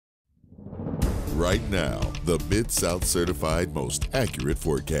right now, the Mid-South certified most accurate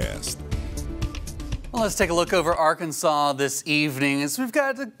forecast. Well, let's take a look over Arkansas this evening as we've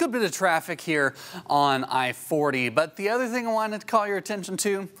got a good bit of traffic here on I-40. But the other thing I wanted to call your attention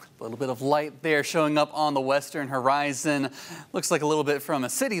to, a little bit of light there showing up on the western horizon. Looks like a little bit from a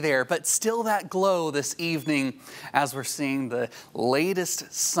city there, but still that glow this evening as we're seeing the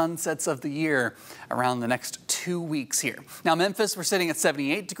latest sunsets of the year around the next 2 weeks here. Now, Memphis, we're sitting at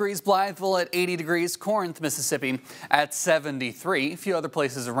 78 degrees, Blytheville at 80 degrees, Corinth, Mississippi at 73. A few other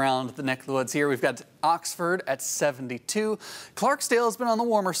places around the neck of the woods here. We've got Oxford at 72. Clarksdale has been on the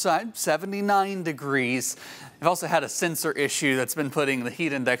warmer side, 79 degrees. We've also had a sensor issue that's been putting the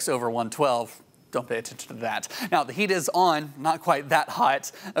heat index over 112. Don't pay attention to that. Now, the heat is on, not quite that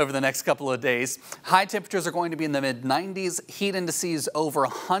hot over the next couple of days. High temperatures are going to be in the mid-90s, heat indices over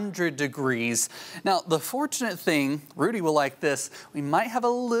 100 degrees. Now, the fortunate thing, Rudy will like this, we might have a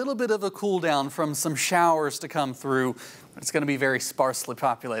little bit of a cool down from some showers to come through. But it's going to be very sparsely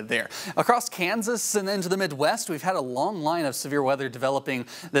populated there. Across Kansas and into the Midwest, we've had a long line of severe weather developing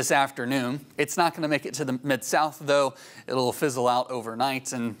this afternoon. It's not going to make it to the Mid-South, though. It'll fizzle out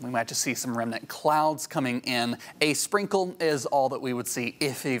overnight, and we might just see some remnant clouds coming in. A sprinkle is all that we would see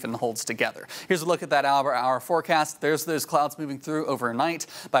if it even holds together. Here's a look at that hour forecast. There's those clouds moving through overnight.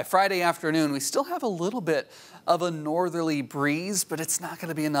 By Friday afternoon, we still have a little bit of a northerly breeze, but it's not going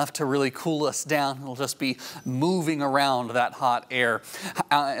to be enough to really cool us down. It'll just be moving around that hot air.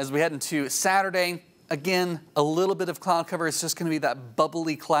 As we head into Saturday, again, a little bit of cloud cover. It's just going to be that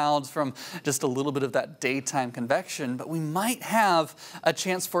bubbly clouds from just a little bit of that daytime convection, but we might have a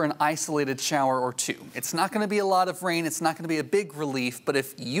chance for an isolated shower or two. It's not going to be a lot of rain. It's not going to be a big relief, but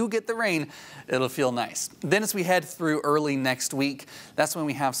if you get the rain, it'll feel nice. Then as we head through early next week, that's when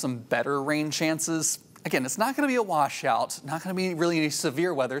we have some better rain chances. Again, it's not going to be a washout, not going to be really any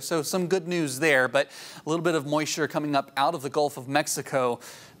severe weather, so some good news there, but a little bit of moisture coming up out of the Gulf of Mexico.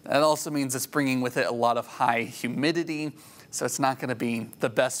 That also means it's bringing with it a lot of high humidity, so it's not going to be the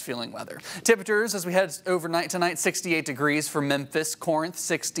best feeling weather. Temperatures as we head overnight tonight, 68 degrees for Memphis, Corinth,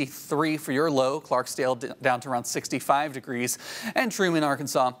 63 for your low, Clarksdale down to around 65 degrees, and Truman,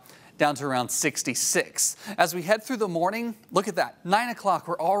 Arkansas, down to around 66. As we head through the morning, look at that, 9 o'clock,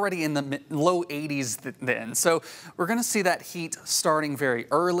 we're already in the low 80s then. So we're going to see that heat starting very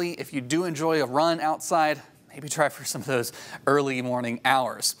early. If you do enjoy a run outside, maybe try for some of those early morning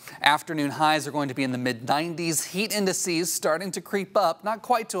hours. Afternoon highs are going to be in the mid-90s. Heat indices starting to creep up, not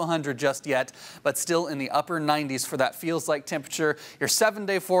quite to 100 just yet, but still in the upper 90s for that feels like temperature. Your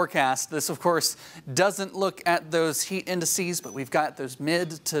 7-day forecast, this of course doesn't look at those heat indices, but we've got those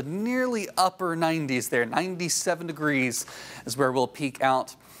mid to nearly upper 90s there. 97 degrees is where we'll peak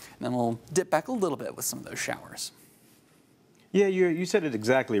out, and then we'll dip back a little bit with some of those showers. Yeah, you said it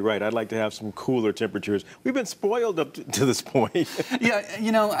exactly right. I'd like to have some cooler temperatures. We've been spoiled up to this point. Yeah,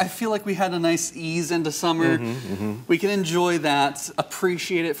 you know, I feel like we had a nice ease into summer. We can enjoy that,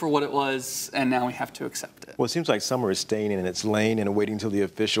 appreciate it for what it was, and now we have to accept it. Well, it seems like summer is staying in its lane and waiting until the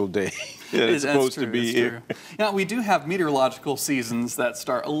official day that it's supposed to be here. Yeah, we do have meteorological seasons that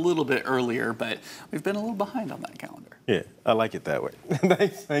start a little bit earlier, but we've been a little behind on that calendar. Yeah, I like it that way.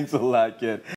 Thanks a lot, Ken.